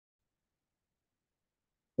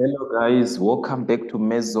Hello guys, welcome back to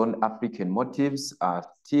Maison African Motives,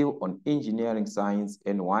 still on Engineering Science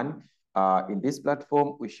N1. In this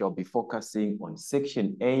platform, we shall be focusing on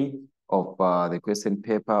section A of the question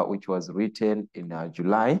paper, which was written in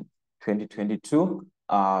July 2022.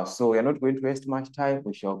 So we are not going to waste much time.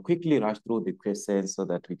 We shall quickly rush through the questions so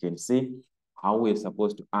that we can see how we're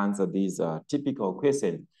supposed to answer these typical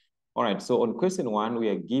questions. All right, so on question 1, we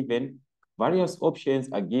are given various options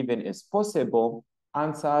are given as possible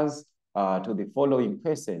answers to the following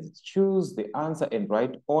questions. Choose the answer and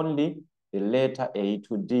write only the letter A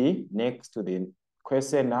to D next to the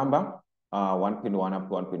question number 1.1 up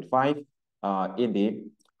to 1.5 in the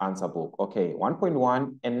answer book. Okay,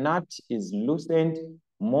 1.1, a nut is loosened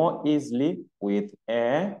more easily with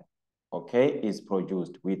air, okay, is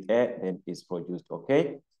produced. With air, then is produced,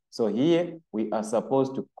 okay? So here we are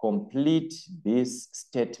supposed to complete this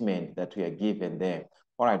statement that we are given there.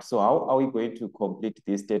 All right, so how are we going to complete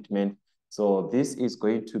this statement? So this is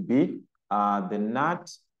going to be a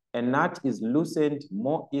nut is loosened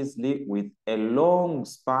more easily with a long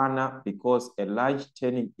spanner because a large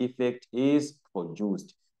turning effect is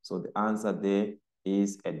produced. So the answer there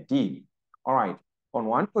is a D. All right, on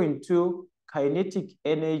 1.2, kinetic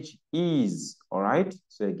energy is, all right?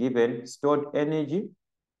 So given stored energy,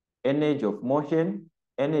 energy of motion,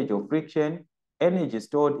 energy of friction, energy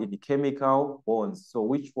stored in chemical bonds. So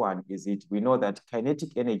which one is it? We know that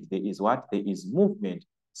kinetic energy, there is what? There is movement.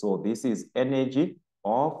 So this is energy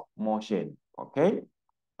of motion, okay?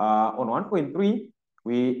 On 1.3,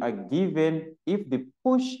 we are given if you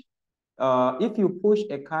push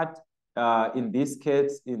a cart in this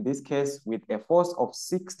case with a force of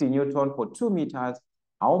 60 Newton for 2 meters,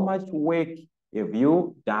 how much work have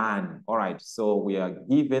you done? All right, so we are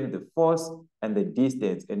given the force and the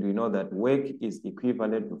distance, and we know that work is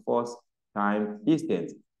equivalent to force times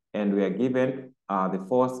distance. And we are given the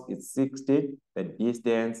force is 60, the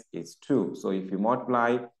distance is 2. So if you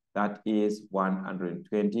multiply, that is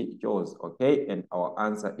 120 joules, okay? And our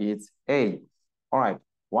answer is A. All right,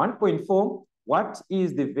 1.4, what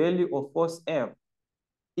is the value of force F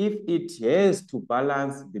if it has to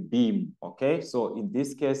balance the beam, okay? So in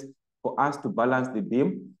this case, for us to balance the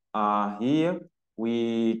beam, here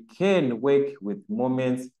we can work with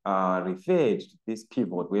moments referred to this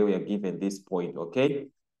pivot where we are given this point, okay?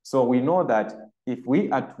 So we know that if we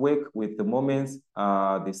are to work with the moments,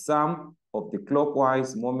 the sum of the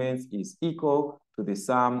clockwise moments is equal to the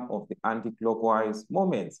sum of the anti-clockwise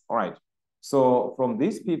moments, all right? So from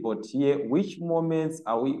this pivot here, which moments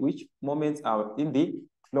are in the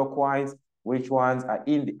clockwise, which ones are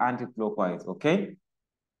in the anti-clockwise, okay?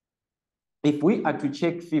 If we are to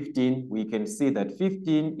check 15, we can see that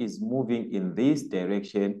 15 is moving in this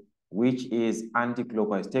direction, which is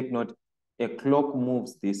anti-clockwise. Take note, a clock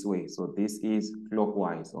moves this way. So this is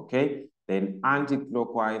clockwise, okay? Then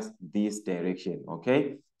anti-clockwise, this direction,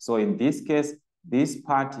 okay? So in this case, this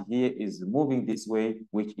part here is moving this way,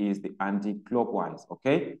 which is the anti-clockwise,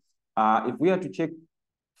 okay? If we are to check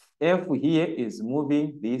F here is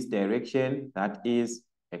moving this direction, that is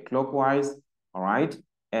a clockwise, all right?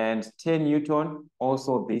 And 10 Newton,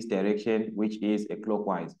 also this direction, which is a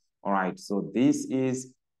clockwise. All right, so this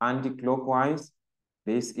is anti-clockwise,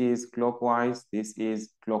 this is clockwise, this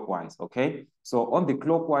is clockwise, okay? So on the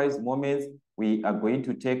clockwise moments, we are going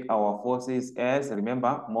to take our forces as,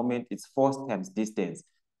 remember, moment is force times distance.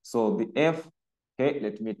 So the F, okay,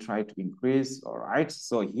 let me try to increase, all right?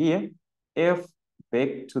 So here, F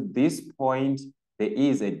back to this point, there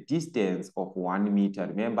is a distance of 1 meter.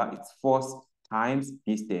 Remember, it's force times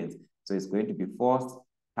distance. So it's going to be force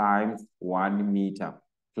times 1 meter.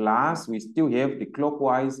 Plus, we still have the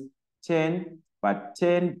clockwise 10, but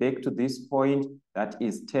 10 back to this point, that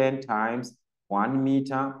is 10 times 1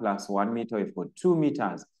 meter plus 1 meter, we've got 2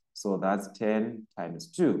 meters. So that's 10 times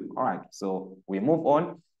 2. All right, so we move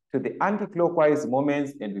on to the anti-clockwise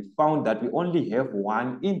moments, and we found that we only have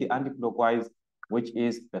one in the anti-clockwise, which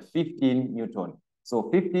is the 15 Newton.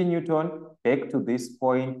 So 15 Newton back to this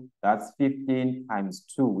point, that's 15 times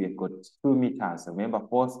 2. We've got 2 meters. Remember,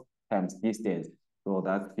 force times distance. So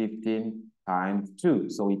that's 15 times 2.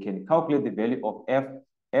 So we can calculate the value of F.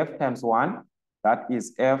 F times 1, that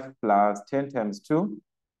is F plus 10 times 2,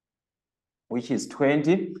 which is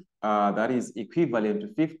 20. That is equivalent to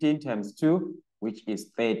 15 times 2, which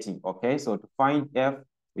is 30. Okay, so to find F,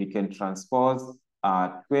 we can transpose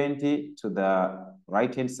 20 to the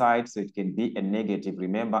right-hand side, so it can be a negative.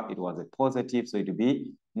 Remember, it was a positive, so it will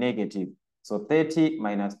be negative. So 30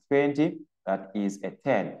 minus 20, that is a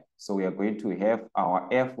 10. So we are going to have our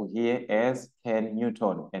F here as 10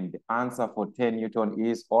 Newton, and the answer for 10 Newton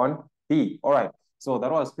is on B. All right. So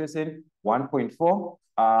that was question 1.4.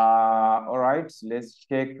 All right, let's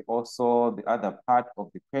check also the other part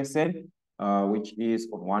of the question, which is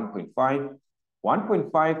on 1.5.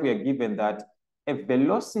 1.5, we are given that a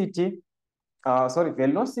velocity,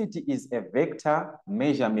 velocity is a vector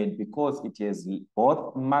measurement because it has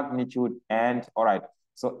both magnitude and, all right,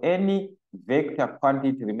 so any vector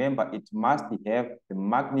quantity, remember, it must have the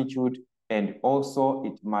magnitude and also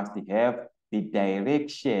it must have the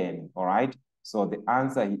direction, all right? So the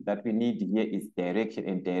answer that we need here is direction,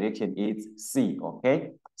 and direction is C,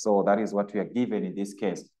 okay? So that is what we are given in this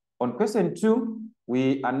case. On question 2,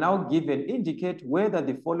 we are now given indicate whether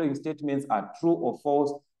the following statements are true or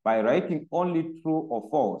false by writing only true or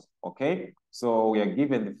false, okay? So we are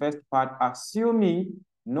given the first part, assuming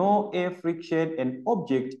no air friction, an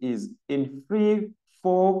object is in free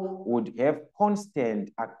fall would have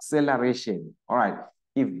constant acceleration, all right?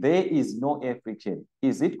 If there is no air friction,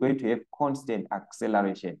 is it going to have constant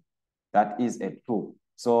acceleration? That is a true.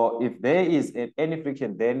 So if there is any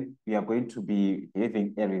friction, then we are going to be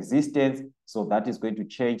having a resistance. So that is going to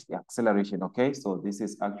change the acceleration, okay? So this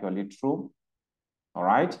is actually true, all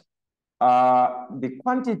right? The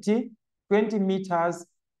quantity, 20 meters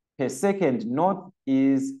per second knot,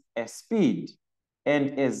 is a speed,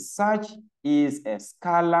 and as such is a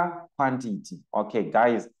scalar quantity. Okay,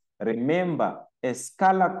 guys, remember, a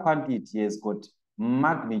scalar quantity has got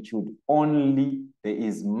magnitude only. There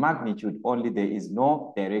is magnitude only, there is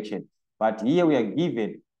no direction. But here we are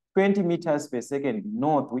given 20 meters per second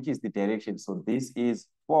north, which is the direction. So this is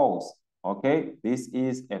false, okay? This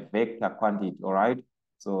is a vector quantity, all right?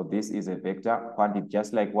 So this is a vector quantity,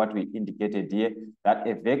 just like what we indicated here, that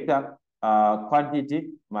a vector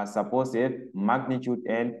quantity must suppose to have magnitude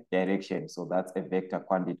and direction. So that's a vector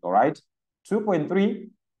quantity, all right? 2.3,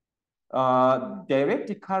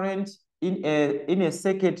 direct current in a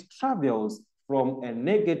circuit travels from a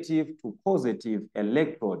negative to positive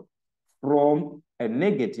electrode, from a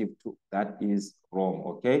negative to, that is wrong,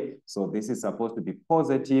 okay? So this is supposed to be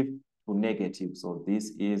positive to negative. So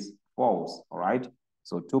this is false, all right?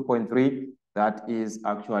 So 2.3, that is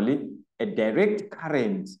actually a direct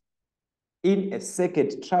current in a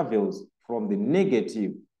circuit travels from the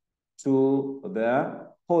negative to the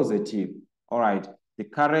positive. All right, the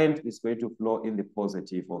current is going to flow in the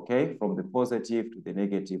positive, okay? From the positive to the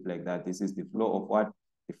negative like that. This is the flow of what?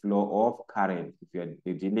 The flow of current. If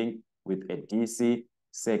you're dealing with a DC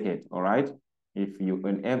circuit, all right?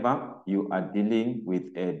 Whenever you are dealing with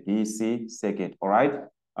a DC circuit, all right?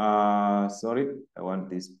 Sorry, I want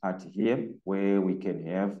this part here where we can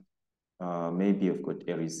have maybe you've got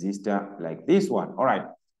a resistor like this one. All right,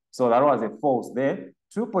 so that was a false there.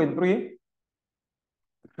 2.3,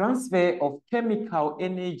 transfer of chemical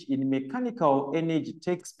energy in mechanical energy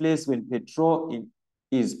takes place when petrol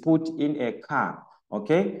is put in a car,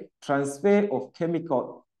 okay? Transfer of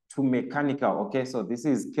chemical to mechanical, okay? So this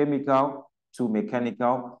is chemical to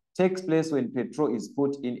mechanical, takes place when petrol is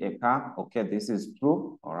put in a car, okay? This is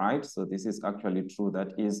true, all right? So this is actually true,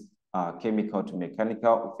 that is chemical to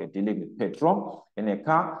mechanical if you're dealing with petrol in a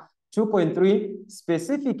car. 2.3,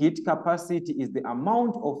 specific heat capacity is the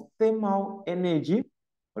amount of thermal energy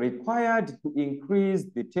required to increase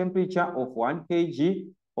the temperature of 1 kg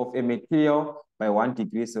of a material by 1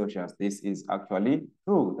 degree Celsius. This is actually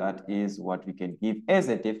true. That is what we can give as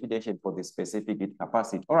a definition for the specific heat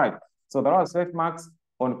capacity. All right, so that was 5 marks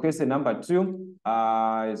on question number 2.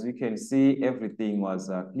 As we can see, everything was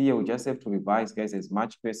clear. We just have to revise, guys, as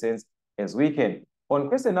much questions as we can. On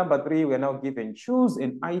question number 3, we are now given choose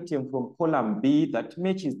an item from column B that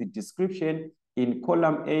matches the description in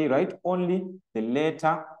column A. Write only the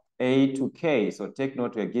letter A to K. So take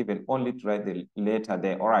note, we're given only to write the letter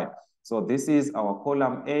there. All right. So this is our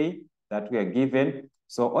column A that we are given.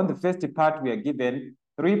 So on the first part, we are given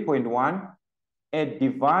 3.1, a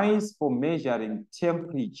device for measuring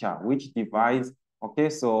temperature. Which device? Okay,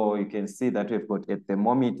 so you can see that we've got a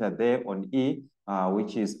thermometer there on E,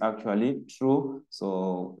 which is actually true.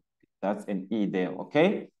 So that's an E there,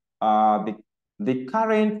 okay? The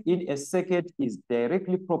current in a circuit is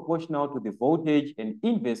directly proportional to the voltage and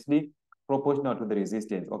inversely proportional to the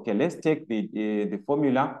resistance. Okay, let's take the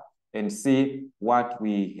formula and see what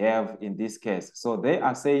we have in this case. So they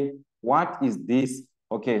are saying, what is this?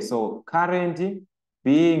 Okay, so current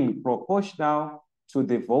being proportional to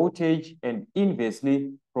the voltage and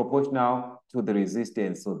inversely proportional to the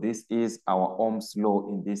resistance. So this is our Ohm's law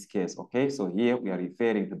in this case, okay? So here we are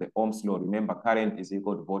referring to the Ohm's law. Remember, current is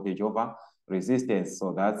equal to voltage over resistance.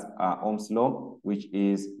 So that's Ohm's law, which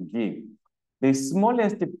is G. The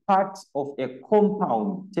smallest part of a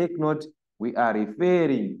compound, take note, we are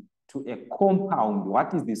referring to a compound.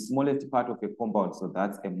 What is the smallest part of a compound? So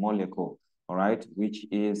that's a molecule, all right, which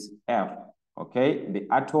is F, okay? The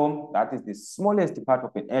atom, that is the smallest part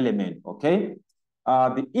of an element, okay?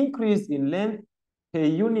 The increase in length per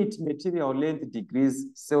unit material length degrees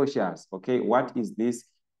Celsius, okay? What is this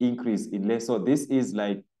increase in length? So this is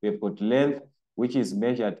like, we've got length, which is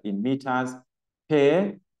measured in meters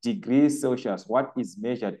per degrees Celsius. What is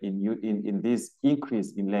measured in this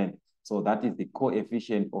increase in length? So that is the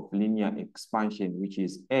coefficient of linear expansion, which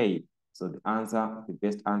is A. So the answer, the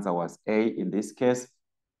best answer was A in this case.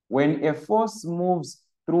 When a force moves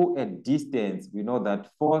through a distance, we know that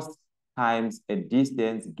force times a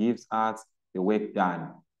distance gives us the work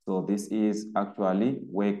done. So this is actually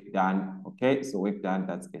work done, okay? So work done,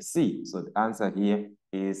 that's a C. So the answer here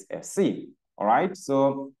is a C, all right?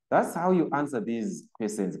 So that's how you answer these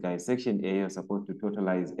questions, guys. Section A, you're supposed to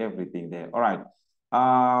totalize everything there, all right?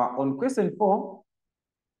 On question 4,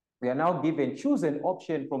 we are now given choose an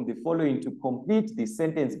option from the following to complete the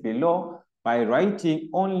sentence below by writing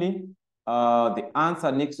only the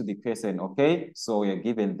answer next to the question, okay? So we are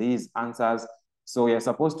given these answers. So we are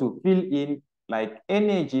supposed to fill in like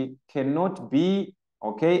energy cannot be,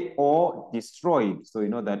 okay, or destroyed. So you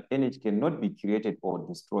know that energy cannot be created or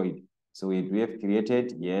destroyed. So we have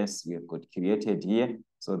created, yes, we have got created here.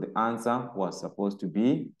 So the answer was supposed to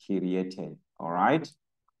be created, all right?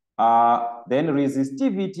 Then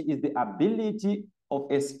resistivity is the ability of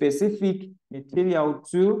a specific material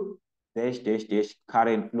to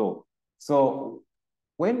current flow. So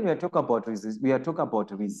when we are talking about we are talking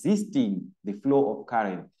about resisting the flow of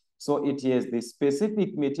current. So it is the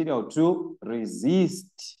specific material to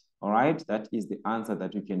resist, all right? That is the answer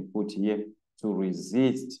that you can put here, to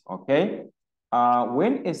resist, okay?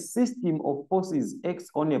 When a system of forces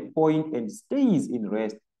acts on a point and stays in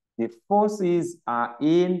rest, the forces are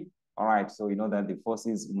in, all right, so you know that the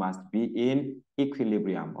forces must be in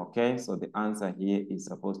equilibrium, okay? So the answer here is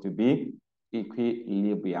supposed to be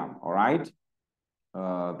equilibrium, all right?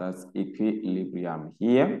 That's equilibrium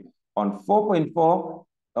here. On 4.4,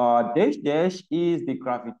 dash is the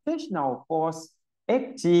gravitational force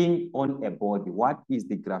acting on a body. What is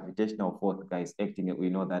the gravitational force, guys, acting? We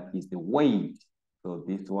know that is the weight. So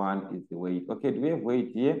this one is the weight. Okay, do we have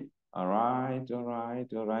weight here? All right, all right,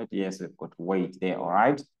 all right. Yes, we've got weight there, all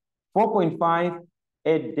right. 4.5,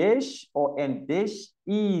 a dash or an dash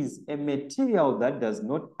is a material that does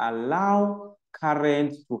not allow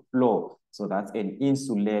current to flow. So that's an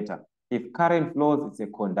insulator. If current flows, it's a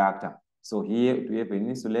conductor. So here, do we have an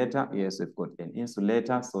insulator? Yes, we've got an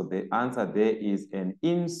insulator. So the answer there is an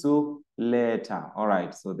insulator. All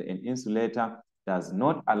right, so an insulator does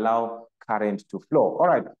not allow current to flow. All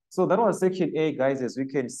right, so that was section A, guys. As we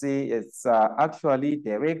can see, it's actually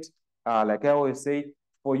direct. Like I always say,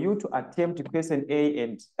 for you to attempt question A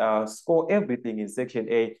and score everything in section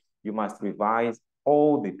A, you must revise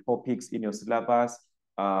all the topics in your syllabus.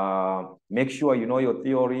 Make sure you know your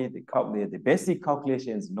theory, the basic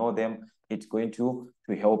calculations, know them. It's going to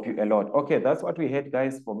help you a lot. Okay, that's what we had,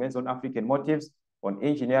 guys, for Maths on African Motives on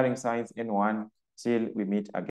Engineering Science N1. Till we meet again.